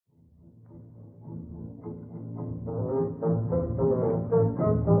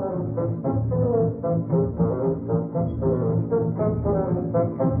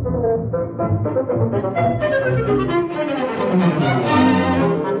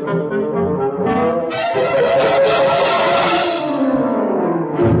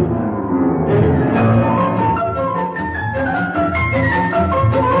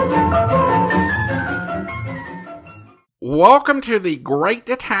Welcome to the Great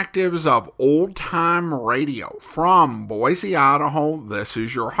Detectives of Old Time Radio. From Boise, Idaho, this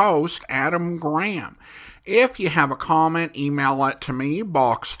is your host, Adam Graham. If you have a comment, email it to me,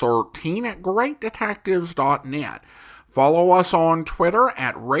 box13 at greatdetectives.net. Follow us on Twitter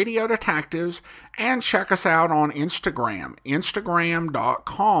at Radio Detectives, and check us out on Instagram,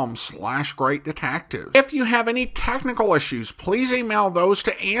 instagram.com/Great Detectives. If you have any technical issues, please email those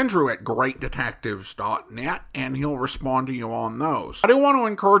to Andrew at greatdetectives.net, and he'll respond to you on those. I do want to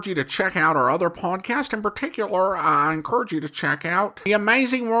encourage you to check out our other podcast. In particular, I encourage you to check out The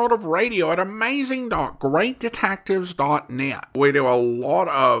Amazing World of Radio at amazing.greatdetectives.net. We do a lot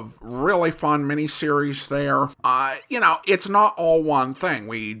of really fun miniseries there. It's not all one thing.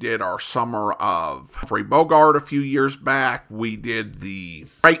 We did our summer of Humphrey Bogart a few years back. We did the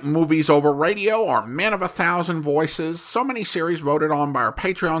Great Movies Over Radio, our Men of 1,000 Voices. So many series voted on by our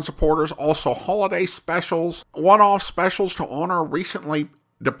Patreon supporters. Also holiday specials, one-off specials to honor recently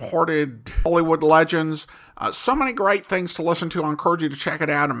departed Hollywood legends. So many great things to listen to. I encourage you to check it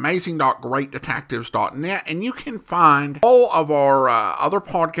out, amazing.greatdetectives.net. And you can find all of our other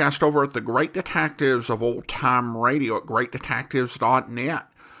podcasts over at the Great Detectives of Old Time Radio at greatdetectives.net.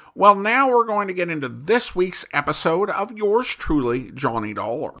 Well, now we're going to get into this week's episode of yours truly, Johnny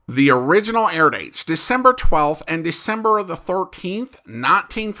Dollar. The original air dates, December 12th and December the 13th,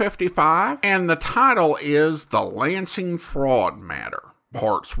 1955. And the title is The Lansing Fraud Matter,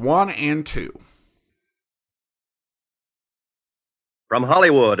 Parts 1 and 2. From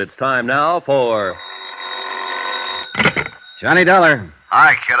Hollywood, it's time now for... Johnny Dollar.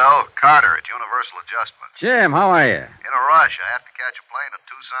 Hi, kiddo. Carter at Universal Adjustment. Jim, how are you? In a rush. I have to catch a plane to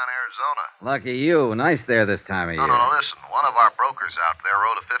Tucson, Arizona. Lucky you. Nice there this time of year. No, listen. One of our brokers out there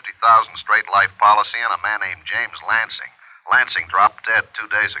wrote a $50,000 straight life policy on a man named James Lansing. Lansing dropped dead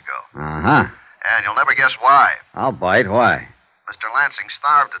 2 days ago. Uh-huh. And you'll never guess why. I'll bite. Why? Mr. Lansing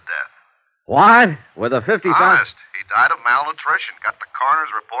starved to death. What? With a 50,000... Honest. He died of malnutrition. Got the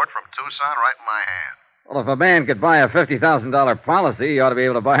coroner's report from Tucson right in my hand. Well, if a man could buy a $50,000 policy, he ought to be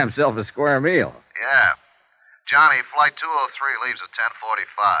able to buy himself a square meal. Yeah. Johnny, Flight 203 leaves at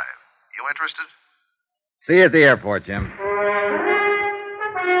 10:45. You interested? See you at the airport, Jim.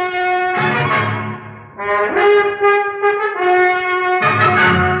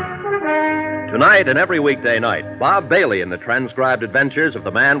 Tonight and every weekday night, Bob Bailey in the transcribed adventures of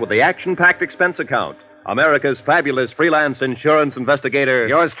the man with the action-packed expense account, America's fabulous freelance insurance investigator.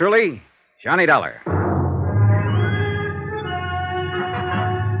 Yours truly, Johnny Dollar.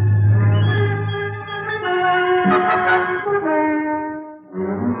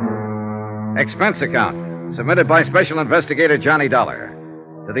 Expense account, submitted by Special Investigator Johnny Dollar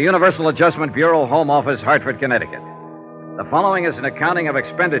to the Universal Adjustment Bureau, Home Office, Hartford, Connecticut. The following is an accounting of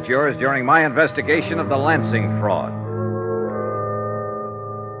expenditures during my investigation of the Lansing fraud.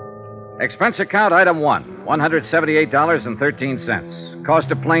 Expense account item 1, $178.13.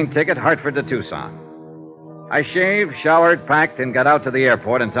 Cost of plane ticket, Hartford to Tucson. I shaved, showered, packed, and got out to the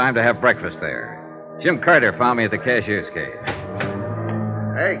airport in time to have breakfast there. Jim Carter found me at the cashier's cage.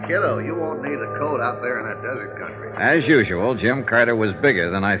 Hey, kiddo, you won't need a coat out there in that desert country. As usual, Jim Carter was bigger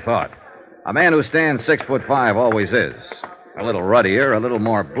than I thought. A man who stands 6'5" always is. A little ruddier, a little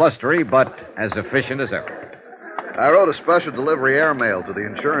more blustery, but as efficient as ever. I wrote a special delivery airmail to the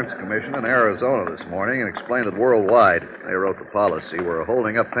Insurance Commission in Arizona this morning and explained that worldwide, they wrote the policy, we're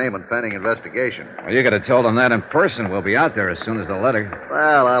holding up payment pending investigation. Well, you could have told them that in person. We'll be out there as soon as the letter.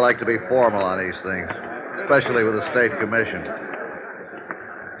 Well, I like to be formal on these things, especially with the State Commission.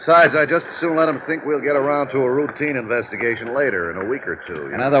 Besides, I just as soon let them think we'll get around to a routine investigation later in a week or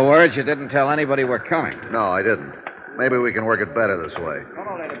two. In other words, you didn't tell anybody we're coming. No, I didn't. Maybe we can work it better this way.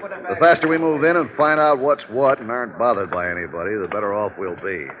 The faster we move in and find out what's what and aren't bothered by anybody, the better off we'll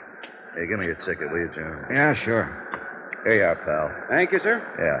be. Hey, give me your ticket, will you, Jim? Yeah, sure. Here you are, pal. Thank you, sir.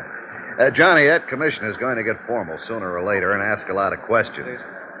 Yeah. Johnny, that commission is going to get formal sooner or later and ask a lot of questions.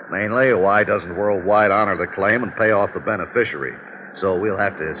 Mainly, why doesn't Worldwide honor the claim and pay off the beneficiary? So we'll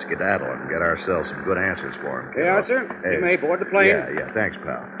have to skedaddle and get ourselves some good answers for him. Yeah, sir. Hey. You may board the plane. Yeah. Thanks,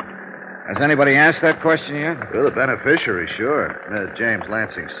 pal. Has anybody asked that question yet? Well, the beneficiary, sure. James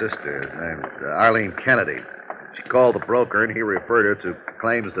Lansing's sister, named Arlene Kennedy. She called the broker, and he referred her to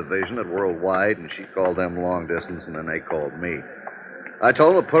Claims Division at Worldwide, and she called them long distance, and then they called me. I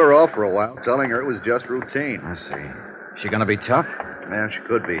told them to put her off for a while, telling her it was just routine. I see. She going to be tough? Yeah, she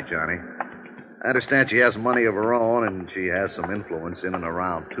could be, Johnny. I understand she has money of her own, and she has some influence in and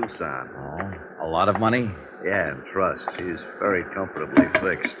around Tucson. Oh, a lot of money? Yeah, and trust. She's very comfortably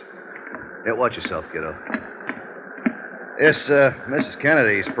fixed. Yeah, watch yourself, kiddo. Yes, Mrs.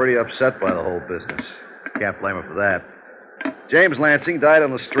 Kennedy's pretty upset by the whole business. Can't blame her for that. James Lansing died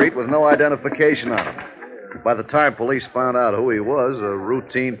on the street with no identification on him. By the time police found out who he was, a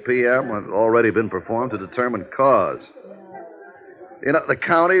routine PM had already been performed to determine cause. You know, the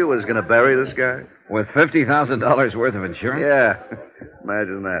county was going to bury this guy. With $50,000 worth of insurance? Yeah,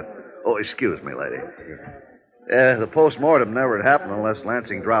 imagine that. Oh, excuse me, lady. Yeah, the postmortem never had happened unless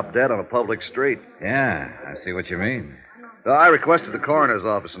Lansing dropped dead on a public street. Yeah, I see what you mean. So I requested the coroner's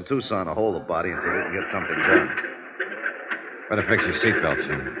office in Tucson to hold the body until we can get something done. Better fix your seatbelt,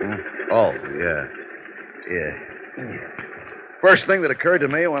 Jim. Oh, yeah. Yeah. First thing that occurred to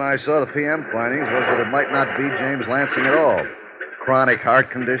me when I saw the PM findings was that it might not be James Lansing at all. Chronic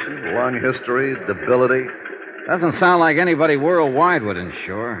heart condition, lung history, debility. Doesn't sound like anybody worldwide would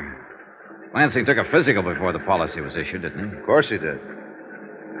insure. Lansing took a physical before the policy was issued, didn't he? Of course he did.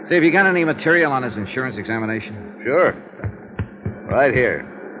 See, have you got any material on his insurance examination? Sure. Right here.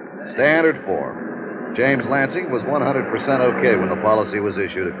 Standard form. James Lansing was 100% okay when the policy was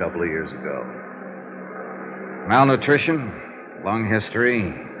issued a couple of years ago. Malnutrition, lung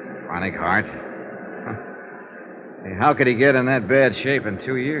history, chronic heart. Hey, how could he get in that bad shape in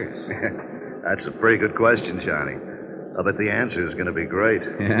 2 years? That's a pretty good question, Johnny. I bet the answer is going to be great.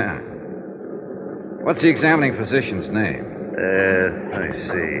 Yeah. What's the examining physician's name? Let me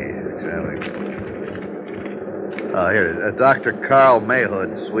see. Here, Dr. Carl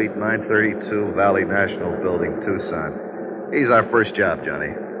Mayhood, Suite 932, Valley National Building, Tucson. He's our first job,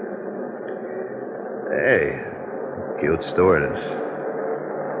 Johnny. Hey, cute stewardess.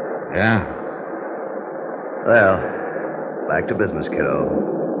 Yeah. Well, back to business, kiddo.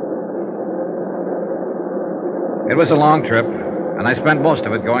 It was a long trip, and I spent most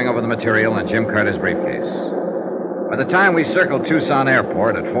of it going over the material in Jim Carter's briefcase. By the time we circled Tucson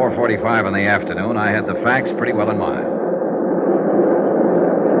Airport at 4:45 in the afternoon, I had the facts pretty well in mind.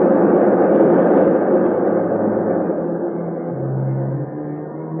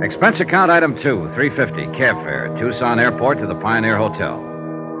 Expense account item 2, $350, cab fare, Tucson Airport to the Pioneer Hotel.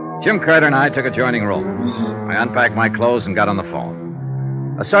 Jim Carter and I took adjoining rooms. I unpacked my clothes and got on the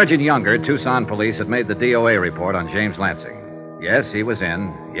phone. A Sergeant Younger, Tucson Police, had made the DOA report on James Lansing. Yes, he was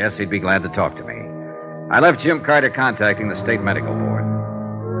in. Yes, he'd be glad to talk to me. I left Jim Carter contacting the State Medical Board.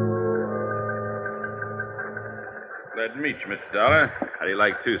 Glad to meet you, Mr. Dollar. How do you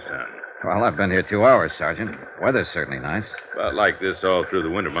like Tucson? Well, I've been here 2 hours, Sergeant. Weather's certainly nice. About like this all through the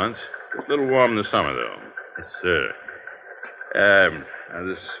winter months. It's a little warm in the summer, though. Yes, sir. Now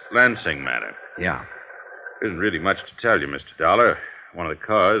this Lansing matter. Yeah. There isn't really much to tell you, Mr. Dollar. One of the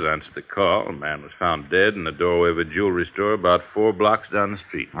cars answered the call. A man was found dead in the doorway of a jewelry store about 4 blocks down the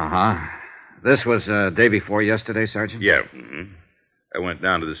street. Uh-huh. This was day before yesterday, Sergeant? Yeah. Mm-hmm. I went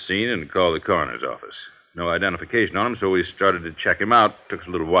down to the scene and called the coroner's office. No identification on him, so we started to check him out. Took us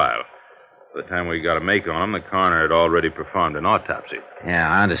a little while. By the time we got a make on him, the coroner had already performed an autopsy. Yeah,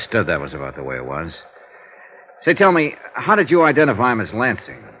 I understood that was about the way it was. Say, tell me, how did you identify him as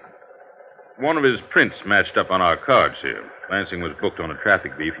Lansing? One of his prints matched up on our cards here. Lansing was booked on a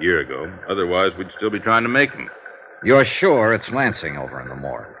traffic beef a year ago. Otherwise, we'd still be trying to make him. You're sure it's Lansing over in the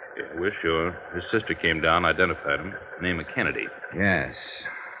morgue? Yeah, we're sure. His sister came down, identified him. Name of Kennedy. Yes.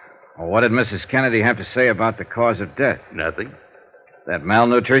 Well, what did Mrs. Kennedy have to say about the cause of death? Nothing. That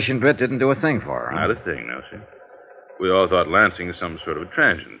malnutrition bit didn't do a thing for her, huh? Not a thing, no, sir. We all thought Lansing was some sort of a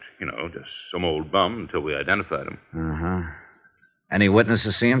transient. You know, just some old bum until we identified him. Uh-huh. Any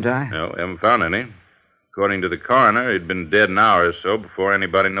witnesses see him die? No, we haven't found any. According to the coroner, he'd been dead an hour or so before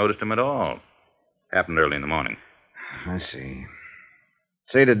anybody noticed him at all. Happened early in the morning. I see.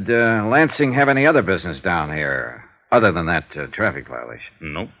 Say, did Lansing have any other business down here other than that traffic violation?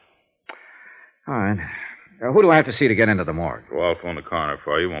 Nope. All right. Who do I have to see to get into the morgue? Well, I'll phone the coroner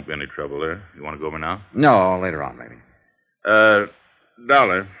for you. Won't be any trouble there. You want to go over now? No, later on, maybe.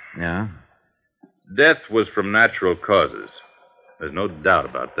 Dollar. Yeah? Death was from natural causes. There's no doubt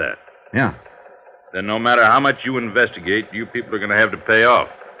about that. Yeah. Then no matter how much you investigate, you people are going to have to pay off.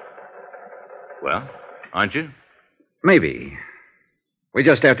 Well, aren't you? Maybe. We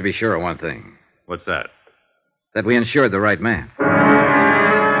just have to be sure of one thing. What's that? That we insured the right man.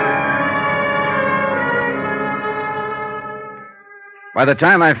 By the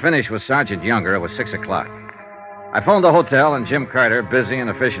time I finished with Sergeant Younger, it was 6 o'clock. I phoned the hotel, and Jim Carter, busy and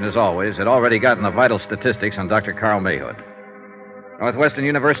efficient as always, had already gotten the vital statistics on Dr. Carl Mayhood. Northwestern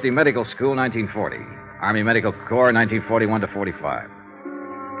University Medical School, 1940. Army Medical Corps, 1941 to 45.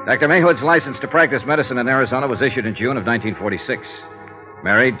 Dr. Mayhood's license to practice medicine in Arizona was issued in June of 1946.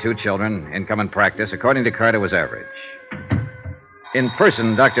 Married, 2 children, income and practice, according to Carter, was average. In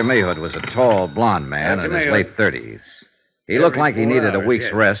person, Dr. Mayhood was a tall, blond man in his late 30s. He looked like he needed a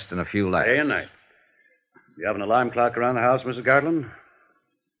week's rest and a few laughs. Day and night. You have an alarm clock around the house, Mrs. Gartland?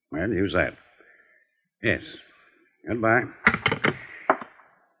 Well, use that. Yes. Goodbye.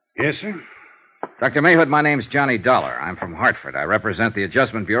 Yes, sir? Dr. Mayhood, my name's Johnny Dollar. I'm from Hartford. I represent the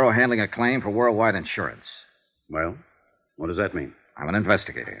Adjustment Bureau handling a claim for worldwide insurance. Well, what does that mean? I'm an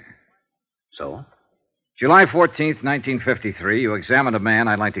investigator. So? July 14th, 1953, you examined a man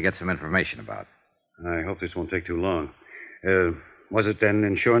I'd like to get some information about. I hope this won't take too long. Was it an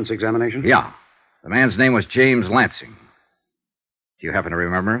insurance examination? Yeah. The man's name was James Lansing. Do you happen to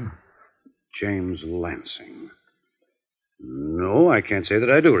remember him? James Lansing. No, I can't say that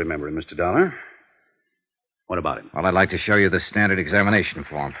I do remember him, Mr. Dollar. What about him? Well, I'd like to show you the standard examination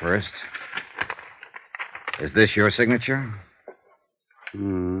form first. Is this your signature?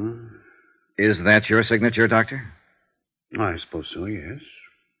 Is that your signature, Doctor? I suppose so, yes.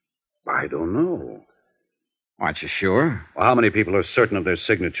 I don't know. Aren't you sure? Well, how many people are certain of their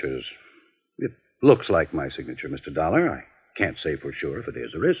signatures? It looks like my signature, Mr. Dollar. I can't say for sure if it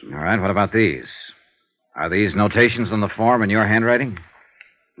is or isn't. All right, what about these? Are these notations on the form in your handwriting?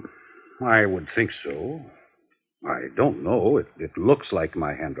 I would think so. I don't know. It looks like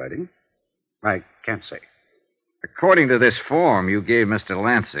my handwriting. I can't say. According to this form, you gave Mr.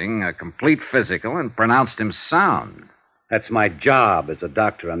 Lansing a complete physical and pronounced him sound. That's my job as a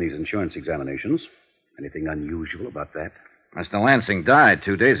doctor on these insurance examinations. Anything unusual about that? Mr. Lansing died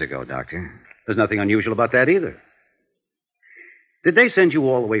 2 days ago, Doctor. There's nothing unusual about that either. Did they send you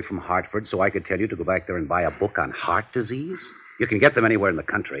all the way from Hartford so I could tell you to go back there and buy a book on heart disease? You can get them anywhere in the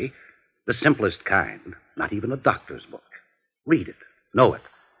country. The simplest kind. Not even a doctor's book. Read it. Know it.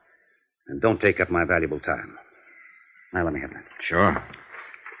 And don't take up my valuable time. Now, let me have that. Sure.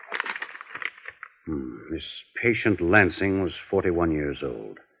 This patient Lansing was 41 years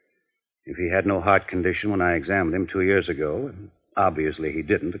old. If he had no heart condition when I examined him 2 years ago, and obviously he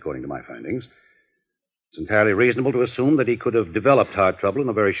didn't, according to my findings, it's entirely reasonable to assume that he could have developed heart trouble in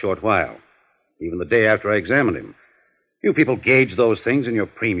a very short while, even the day after I examined him. You people gauge those things in your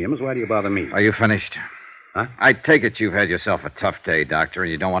premiums. Why do you bother me? Are you finished? Huh? I take it you've had yourself a tough day, Doctor,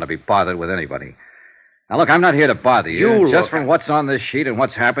 and you don't want to be bothered with anybody. Now, look, I'm not here to bother you. Just from what's on this sheet and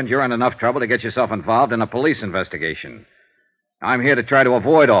what's happened, you're in enough trouble to get yourself involved in a police investigation. I'm here to try to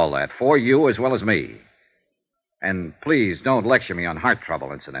avoid all that, for you as well as me. And please don't lecture me on heart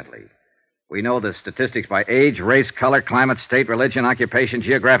trouble, incidentally. We know the statistics by age, race, color, climate, state, religion, occupation,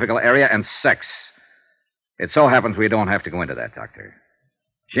 geographical area, and sex. It so happens we don't have to go into that, Doctor.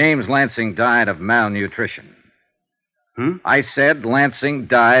 James Lansing died of malnutrition. I said Lansing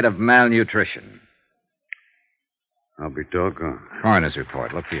died of malnutrition. I'll be doggone. Coroner's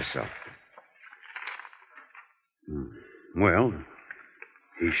report. Look for yourself. Well,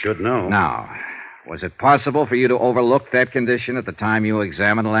 he should know. Now, was it possible for you to overlook that condition at the time you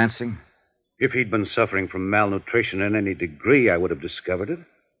examined Lansing? If he'd been suffering from malnutrition in any degree, I would have discovered it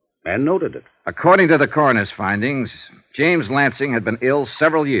and noted it. According to the coroner's findings, James Lansing had been ill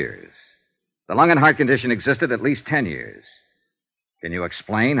several years. The lung and heart condition existed at least 10 years. Can you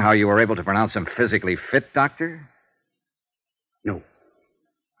explain how you were able to pronounce him physically fit, Doctor? No,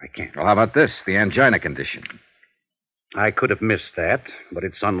 I can't. Well, how about this, the angina condition? I could have missed that, but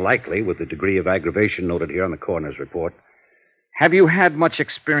it's unlikely with the degree of aggravation noted here on the coroner's report. Have you had much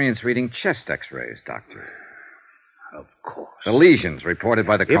experience reading chest x-rays, Doctor? Of course. The lesions reported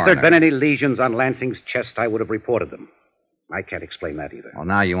by the coroner. If there'd been any lesions on Lansing's chest, I would have reported them. I can't explain that either. Well,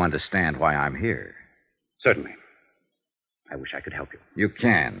 now you understand why I'm here. Certainly. I wish I could help you. You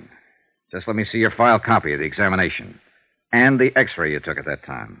can. Just let me see your file copy of the examination. And the x-ray you took at that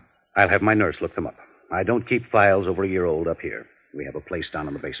time. I'll have my nurse look them up. I don't keep files over a year old up here. We have a place down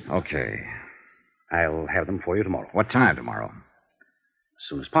in the basement. Okay. I'll have them for you tomorrow. What time tomorrow? As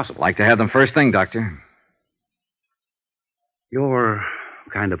soon as possible. Like to have them first thing, Doctor. You're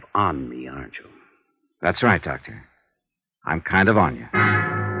kind of on me, aren't you? That's right, Doctor. I'm kind of on you.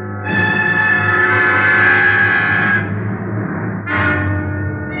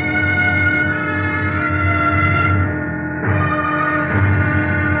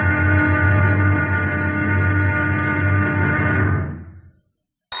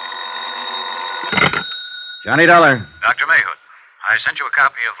 Johnny Dollar. Dr. Mayhood, I sent you a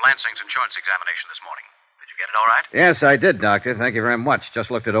copy of Lansing's insurance examination this morning. Did you get it all right? Yes, I did, Doctor. Thank you very much. Just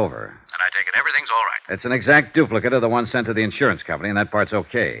looked it over. And I take it everything's all right. It's an exact duplicate of the one sent to the insurance company, and that part's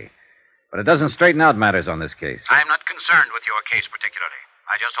okay. But it doesn't straighten out matters on this case. I'm not concerned with your case particularly.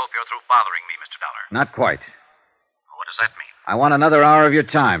 I just hope you're through bothering me, Mr. Dollar. Not quite. What does that mean? I want another hour of your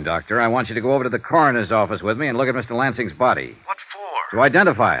time, Doctor. I want you to go over to the coroner's office with me and look at Mr. Lansing's body. What for? To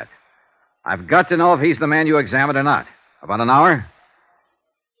identify it. I've got to know if he's the man you examined or not. About an hour?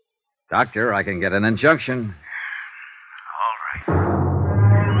 Doctor, I can get an injunction. All right.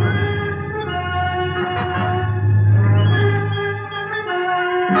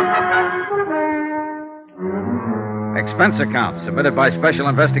 Expense account submitted by Special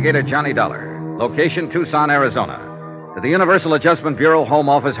Investigator Johnny Dollar. Location, Tucson, Arizona. To the Universal Adjustment Bureau, Home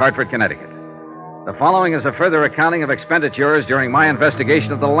Office, Hartford, Connecticut. The following is a further accounting of expenditures during my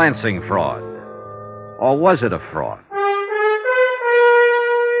investigation of the Lansing fraud. Or was it a fraud?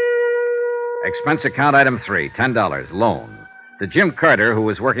 Expense account item 3, $10, loan. To Jim Carter, who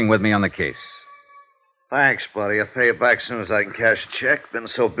was working with me on the case. Thanks, buddy. I'll pay you back as soon as I can cash a check. Been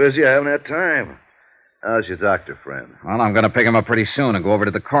so busy, I haven't had time. How's your doctor friend? Well, I'm going to pick him up pretty soon and go over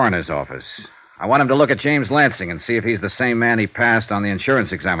to the coroner's office. I want him to look at James Lansing and see if he's the same man he passed on the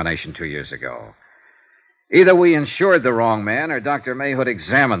insurance examination 2 years ago. Either we insured the wrong man or Dr. Mayhood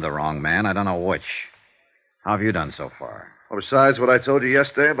examined the wrong man. I don't know which. How have you done so far? Well, besides what I told you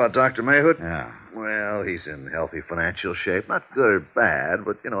yesterday about Dr. Mayhood? Yeah. Well, he's in healthy financial shape. Not good or bad,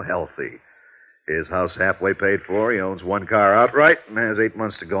 but, healthy. His house halfway paid for. He owns one car outright and has 8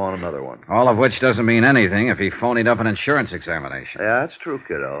 months to go on another one. All of which doesn't mean anything if he phonied up an insurance examination. Yeah, that's true,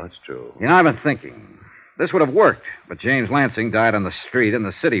 kiddo. That's true. I've been thinking. This would have worked, but James Lansing died on the street and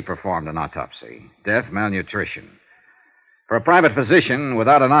the city performed an autopsy. Death, malnutrition. For a private physician,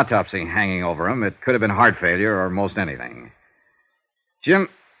 without an autopsy hanging over him, it could have been heart failure or most anything. Jim,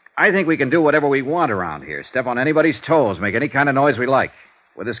 I think we can do whatever we want around here. Step on anybody's toes, make any kind of noise we like.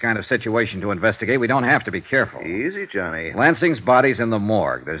 With this kind of situation to investigate, we don't have to be careful. Easy, Johnny. Lansing's body's in the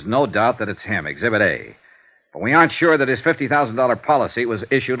morgue. There's no doubt that it's him, Exhibit A. But we aren't sure that his $50,000 policy was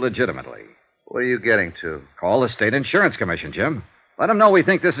issued legitimately. What are you getting to? Call the State Insurance Commission, Jim. Let them know we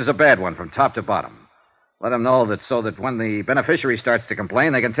think this is a bad one from top to bottom. Let them know that so that when the beneficiary starts to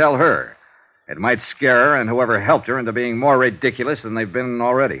complain, they can tell her. It might scare her and whoever helped her into being more ridiculous than they've been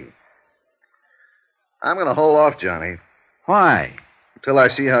already. I'm going to hold off, Johnny. Why? Until I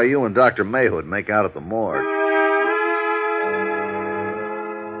see how you and Dr. Mayhood make out at the morgue.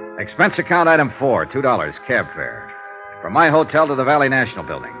 Expense account item 4, $2, cab fare. From my hotel to the Valley National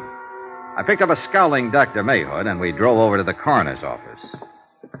Building. I picked up a scowling Dr. Mayhood, and we drove over to the coroner's office.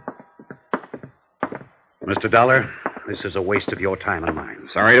 Mr. Dollar, this is a waste of your time and mine.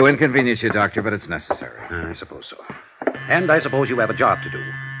 Sorry to inconvenience you, Doctor, but it's necessary. I suppose so. And I suppose you have a job to do.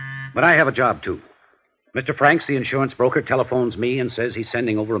 But I have a job, too. Mr. Franks, the insurance broker, telephones me and says he's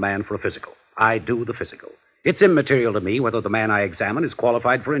sending over a man for a physical. I do the physical. It's immaterial to me whether the man I examine is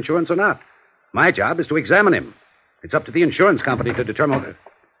qualified for insurance or not. My job is to examine him. It's up to the insurance company to determine...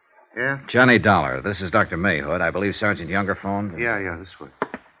 Yeah? Johnny Dollar, this is Dr. Mayhood. I believe Sergeant Younger phoned. Yeah, this way.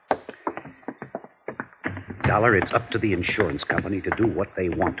 Dollar, it's up to the insurance company to do what they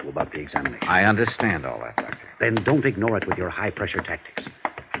want to about the examination. I understand all that, Doctor. Then don't ignore it with your high-pressure tactics.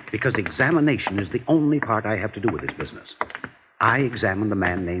 Because examination is the only part I have to do with this business. I examined a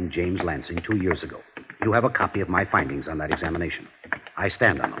man named James Lansing 2 years ago. You have a copy of my findings on that examination. I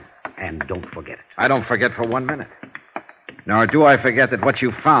stand on them. And don't forget it. I don't forget for 1 minute. Nor do I forget that what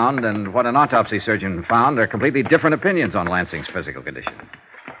you found and what an autopsy surgeon found are completely different opinions on Lansing's physical condition.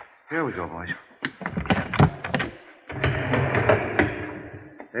 Here we go, boys.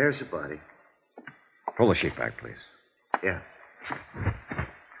 There's the body. Pull the sheet back, please. Yeah.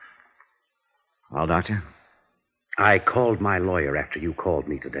 Well, Doctor? I called my lawyer after you called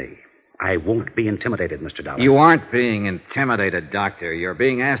me today. I won't be intimidated, Mr. Dollar. You aren't being intimidated, Doctor. You're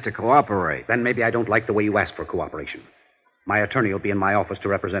being asked to cooperate. Then maybe I don't like the way you ask for cooperation. My attorney will be in my office to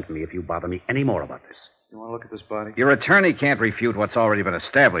represent me if you bother me any more about this. You want to look at this body? Your attorney can't refute what's already been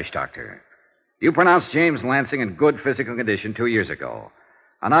established, Doctor. You pronounced James Lansing in good physical condition 2 years ago.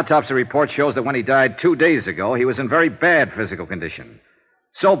 An autopsy report shows that when he died 2 days ago, he was in very bad physical condition.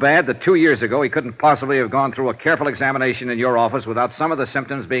 So bad that 2 years ago he couldn't possibly have gone through a careful examination in your office without some of the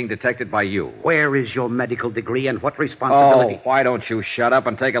symptoms being detected by you. Where is your medical degree and what responsibility? Oh, why don't you shut up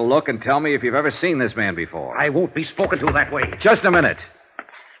and take a look and tell me if you've ever seen this man before? I won't be spoken to that way. Just a minute.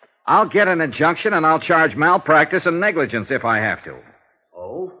 I'll get an injunction and I'll charge malpractice and negligence if I have to.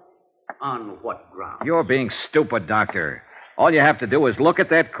 Oh? On what ground? You're being stupid, Doctor. All you have to do is look at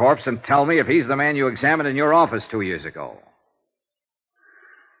that corpse and tell me if he's the man you examined in your office 2 years ago.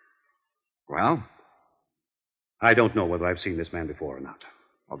 Well? I don't know whether I've seen this man before or not.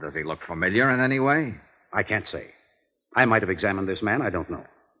 Well, does he look familiar in any way? I can't say. I might have examined this man. I don't know.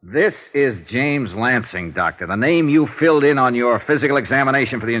 This is James Lansing, Doctor, the name you filled in on your physical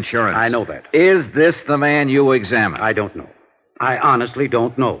examination for the insurance. I know that. Is this the man you examined? I don't know. I honestly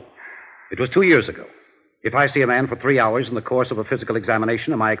don't know. It was 2 years ago. If I see a man for 3 hours in the course of a physical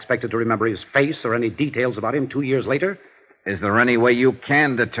examination, am I expected to remember his face or any details about him 2 years later? Is there any way you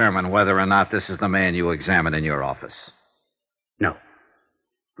can determine whether or not this is the man you examined in your office? No.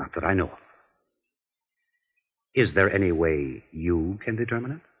 Not that I know of. Is there any way you can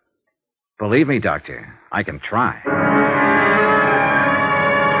determine it? Believe me, Doctor, I can try.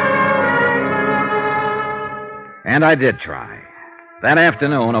 And I did try. That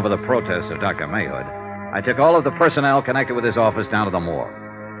afternoon, over the protest of Dr. Mayhood, I took all of the personnel connected with his office down to the morgue.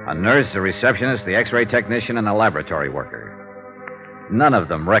 A nurse, a receptionist, the x-ray technician, and a laboratory worker. None of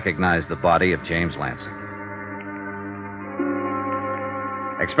them recognized the body of James Lansing.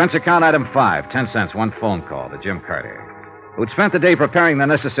 Expense account item 5, 10 cents, one phone call to Jim Carter, who'd spent the day preparing the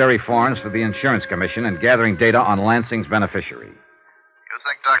necessary forms for the insurance commission and gathering data on Lansing's beneficiary. You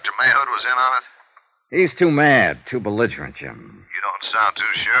think Dr. Mayhood was in on it? He's too mad, too belligerent, Jim. You don't sound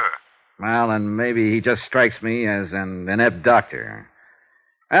too sure. Well, and maybe he just strikes me as an inept doctor.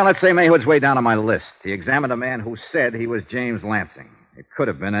 Well, let's say Mayhood's way down on my list. He examined a man who said he was James Lansing. It could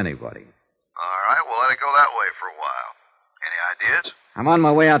have been anybody. All right, we'll let it go that way for a while. Any ideas? I'm on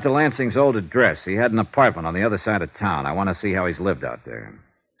my way out to Lansing's old address. He had an apartment on the other side of town. I want to see how he's lived out there.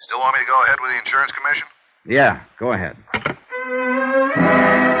 Still want me to go ahead with the insurance commission? Yeah, go ahead.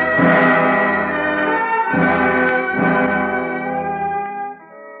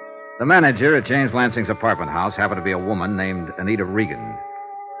 The manager at James Lansing's apartment house happened to be a woman named Anita Regan.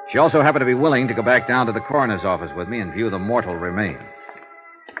 She also happened to be willing to go back down to the coroner's office with me and view the mortal remains.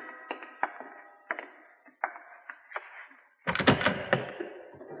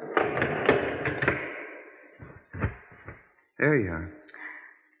 There you are.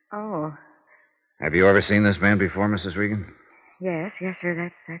 Oh, Have you ever seen this man before, Mrs. Regan? yes,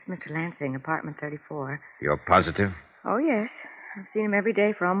 sir. That's Mr. Lansing, apartment 34. You're positive? Oh, yes. I've seen him every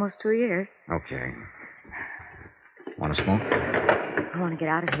day for almost 2 years. Okay. Want to smoke? I want to get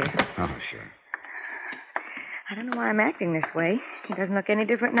out of here. Oh, sure. I don't know why I'm acting this way. He doesn't look any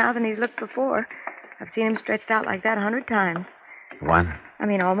different now than he's looked before. I've seen him stretched out like that 100 times. What? I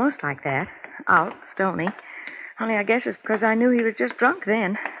mean, almost like that. Out, stony. Only I guess it's because I knew he was just drunk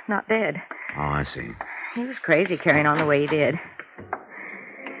then, not dead. Oh, I see. He was crazy carrying on the way he did.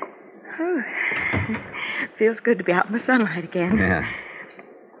 Whew. Feels good to be out in the sunlight again. Yeah.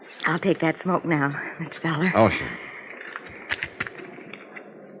 I'll take that smoke now, Mr. Dollar. Oh, sure.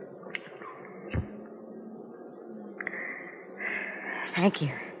 Thank you.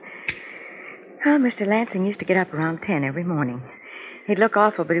 Oh, Mr. Lansing used to get up around 10 every morning. He'd look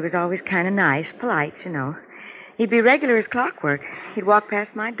awful, but he was always kind of nice, polite, you know. He'd be regular as clockwork. He'd walk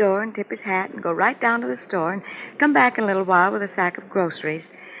past my door and tip his hat and go right down to the store and come back in a little while with a sack of groceries,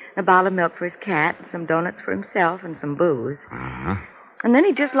 a bottle of milk for his cat, and some donuts for himself, and some booze. Uh-huh. And then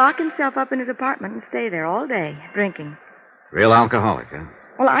he'd just lock himself up in his apartment and stay there all day, drinking. Real alcoholic, huh?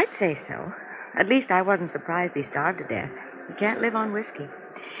 Well, I'd say so. At least I wasn't surprised he starved to death. He can't live on whiskey.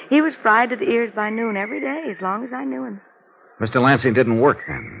 He was fried to the ears by noon every day, as long as I knew him. Mr. Lansing didn't work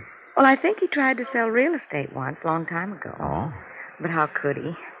then. Well, I think he tried to sell real estate once, a long time ago. Oh? But how could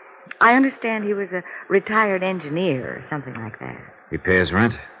he? I understand he was a retired engineer or something like that. He pay his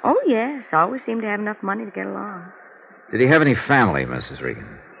rent? Oh, yes. Always seemed to have enough money to get along. Did he have any family, Mrs.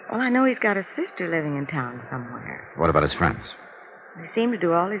 Regan? Well, I know he's got a sister living in town somewhere. What about his friends? He seemed to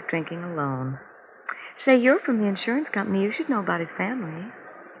do all his drinking alone. Say, you're from the insurance company. You should know about his family.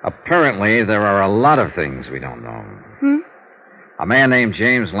 Apparently, there are a lot of things we don't know. Hmm? A man named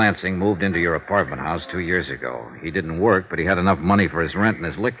James Lansing moved into your apartment house 2 years ago. He didn't work, but he had enough money for his rent and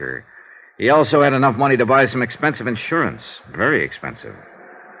his liquor. He also had enough money to buy some expensive insurance. Very expensive.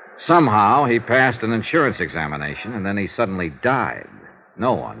 Somehow, he passed an insurance examination, and then he suddenly died.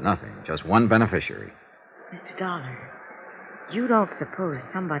 No one, nothing. Just one beneficiary. Mr. Dollar, you don't suppose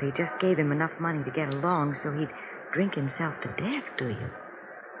somebody just gave him enough money to get along so he'd drink himself to death, do you?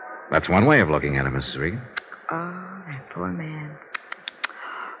 That's one way of looking at it, Mrs. Regan. Oh, that poor man.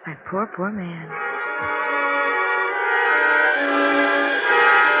 That poor man.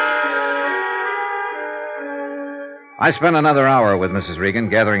 I spent another hour with Mrs. Regan,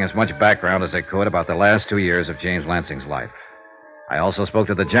 gathering as much background as I could about the last 2 years of James Lansing's life. I also spoke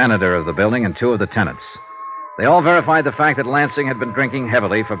to the janitor of the building and 2 of the tenants. They all verified the fact that Lansing had been drinking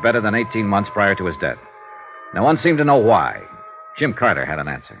heavily for better than 18 months prior to his death. No one seemed to know why. Jim Carter had an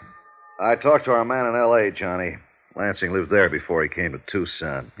answer. I talked to our man in L.A., Johnny. Lansing lived there before he came to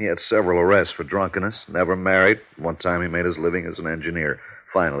Tucson. He had several arrests for drunkenness, never married. One time he made his living as an engineer.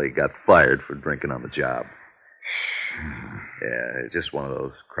 Finally, he got fired for drinking on the job. Yeah, it's just one of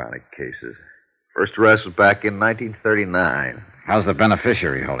those chronic cases. First arrest was back in 1939. How's the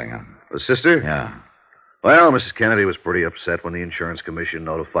beneficiary holding up? The sister? Yeah. Well, Mrs. Kennedy was pretty upset when the insurance commission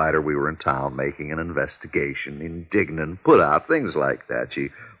notified her we were in town making an investigation, indignant, put out, things like that. She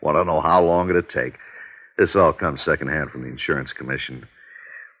wanted to know how long it'd take. This all comes secondhand from the insurance commission.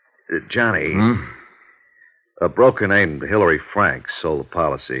 Johnny, a broker named Hillary Franks sold the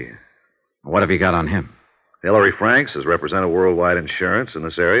policy. What have you got on him? Hillary Franks has represented Worldwide Insurance in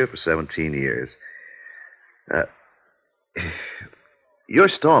this area for 17 years. You're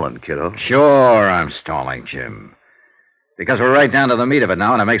stalling, kiddo. Sure, I'm stalling, Jim. Because we're right down to the meat of it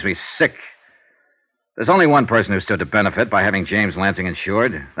now, and it makes me sick. There's only one person who stood to benefit by having James Lansing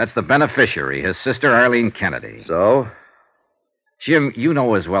insured. That's the beneficiary, his sister, Arlene Kennedy. So? Jim, you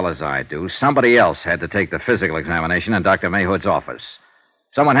know as well as I do, somebody else had to take the physical examination in Dr. Mayhood's office.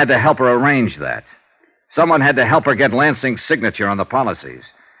 Someone had to help her arrange that. Someone had to help her get Lansing's signature on the policies.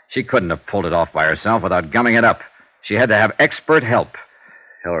 She couldn't have pulled it off by herself without gumming it up. She had to have expert help.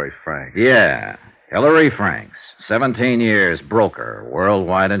 Hillary Franks. Yeah, Hillary Franks. 17 years, broker,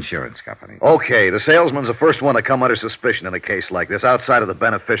 Worldwide Insurance Company. Okay, the salesman's the first one to come under suspicion in a case like this, outside of the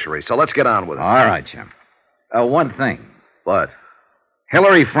beneficiary. So let's get on with it. All right, Jim. One thing. What?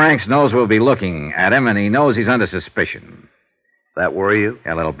 Hillary Franks knows we'll be looking at him, and he knows he's under suspicion. That worry you?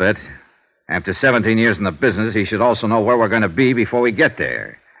 A little bit. After 17 years in the business, he should also know where we're going to be before we get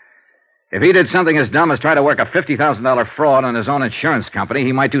there. If he did something as dumb as try to work a $50,000 fraud on his own insurance company,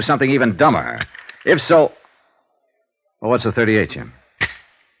 he might do something even dumber. If so... Well, what's the 38, Jim?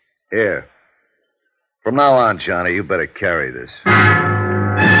 Here. From now on, Johnny, you better carry this.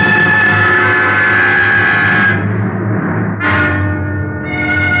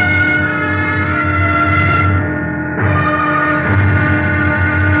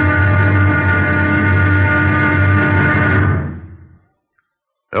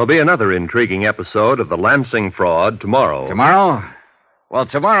 There'll be another intriguing episode of the Lansing fraud tomorrow. Tomorrow? Well,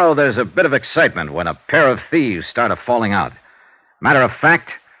 tomorrow there's a bit of excitement when a pair of thieves start falling out. Matter of fact,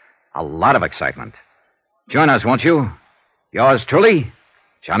 a lot of excitement. Join us, won't you? Yours truly,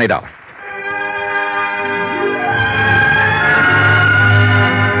 Johnny Dollar.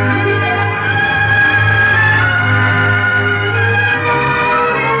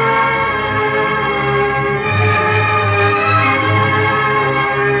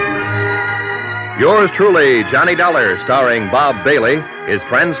 Yours truly, Johnny Dollar, starring Bob Bailey, is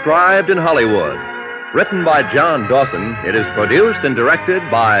transcribed in Hollywood. Written by John Dawson, it is produced and directed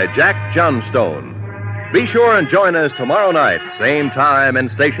by Jack Johnstone. Be sure and join us tomorrow night, same time and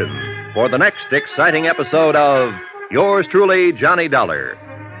station, for the next exciting episode of Yours truly, Johnny Dollar.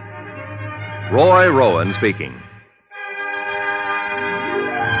 Roy Rowan speaking.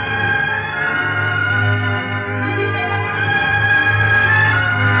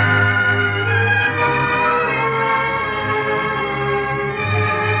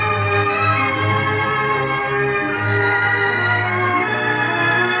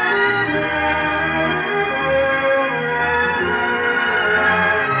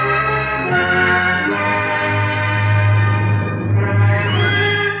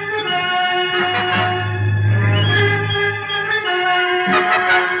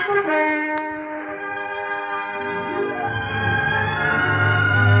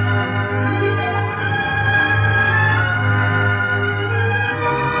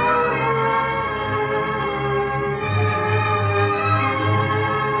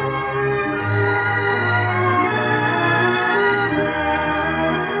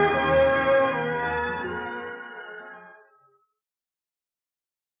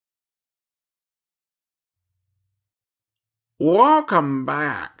 Welcome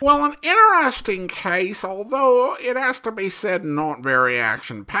back. Well, an interesting case, although it has to be said not very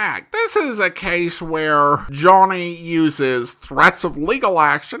action-packed. This is a case where Johnny uses threats of legal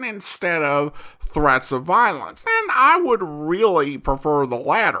action instead of threats of violence. And I would really prefer the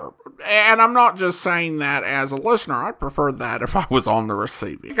latter. And I'm not just saying that as a listener. I'd prefer that if I was on the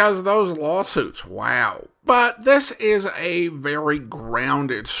receiving. Because those lawsuits, wow. But this is a very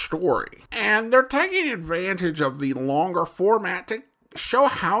grounded story. And they're taking advantage of the longer format to show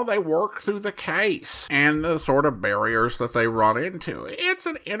how they work through the case and the sort of barriers that they run into. It's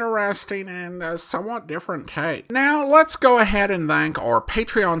an interesting and somewhat different take. Now, let's go ahead and thank our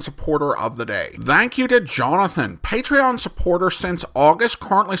Patreon supporter of the day. Thank you to Jonathan, Patreon supporter since August,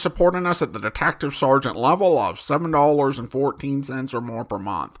 currently supporting us at the Detective Sergeant level of $7.14 or more per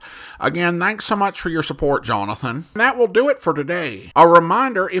month. Again, thanks so much for your support, Jonathan. That will do it for today. A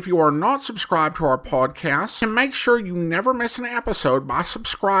reminder, if you are not subscribed to our podcast, and make sure you never miss an episode episode by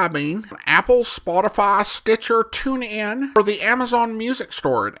subscribing on Apple, Spotify, Stitcher, TuneIn, or the Amazon Music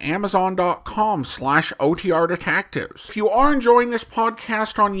Store at amazon.com/OTR Detectives. If you are enjoying this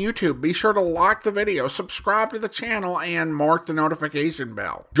podcast on YouTube, be sure to like the video, subscribe to the channel, and mark the notification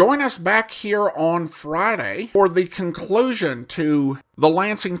bell. Join us back here on Friday for the conclusion to the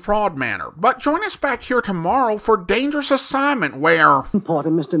Lansing fraud matter. But join us back here tomorrow for Dangerous Assignment, where...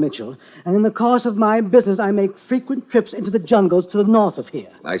 Important, Mr. Mitchell. And in the course of my business, I make frequent trips into the jungles to the north of here.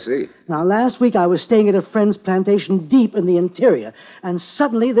 I see. Now, last week I was staying at a friend's plantation deep in the interior, and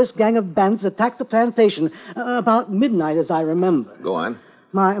suddenly this gang of bandits attacked the plantation about midnight, as I remember. Go on.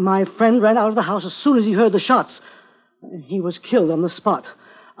 My friend ran out of the house as soon as he heard the shots. He was killed on the spot.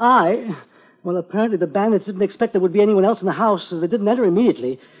 Well, apparently the bandits didn't expect there would be anyone else in the house, so they didn't enter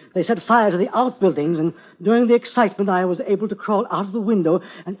immediately. They set fire to the outbuildings, and during the excitement, I was able to crawl out of the window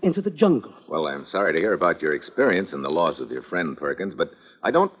and into the jungle. Well, I'm sorry to hear about your experience and the loss of your friend, Perkins, but I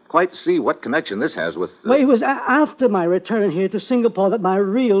don't quite see what connection this has with... Well, it was after my return here to Singapore that my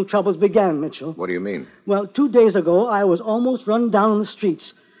real troubles began, Mitchell. What do you mean? Well, 2 days ago, I was almost run down on the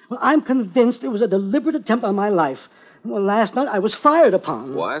streets. Well, I'm convinced it was a deliberate attempt on my life. Well, last night I was fired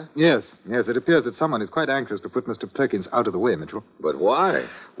upon. What? Yes, it appears that someone is quite anxious to put Mr. Perkins out of the way, Mitchell. But why?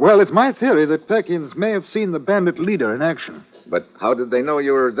 Well, it's my theory that Perkins may have seen the bandit leader in action. But how did they know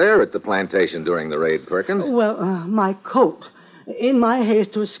you were there at the plantation during the raid, Perkins? Well, my coat. In my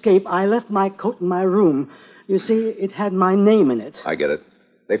haste to escape, I left my coat in my room. You see, it had my name in it. I get it.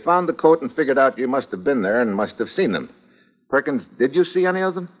 They found the coat and figured out you must have been there and must have seen them. Perkins, did you see any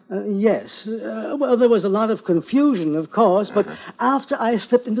of them? Yes. Well, there was a lot of confusion, of course, but after I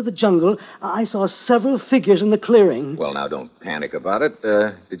slipped into the jungle, I saw several figures in the clearing. Well, now, don't panic about it.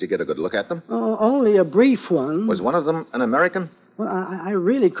 Did you get a good look at them? Only a brief one. Was one of them an American? Well, I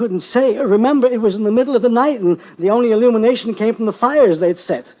really couldn't say. Remember, it was in the middle of the night, and the only illumination came from the fires they'd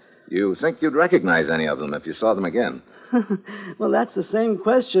set. You think you'd recognize any of them if you saw them again? Well, that's the same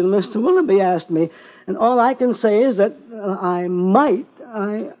question Mr. Willoughby asked me. And all I can say is that I might.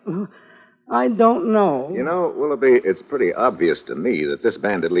 I don't know. You know, Willoughby, it's pretty obvious to me that this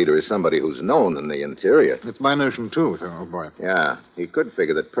bandit leader is somebody who's known in the interior. It's my notion, too, old boy. Yeah, he could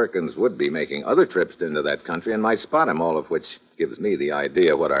figure that Perkins would be making other trips into that country and might spot him, all of which gives me the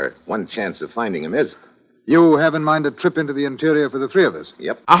idea what our one chance of finding him is. You have in mind a trip into the interior for the three of us?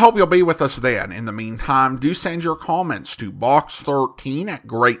 Yep. I hope you'll be with us then. In the meantime, do send your comments to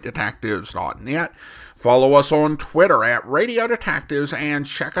box13@greatdetectives.net. Follow us on Twitter at Radio Detectives and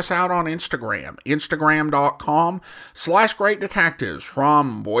check us out on Instagram, instagram.com/greatdetectives.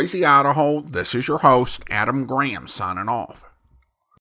 From Boise, Idaho, this is your host, Adam Graham, signing off.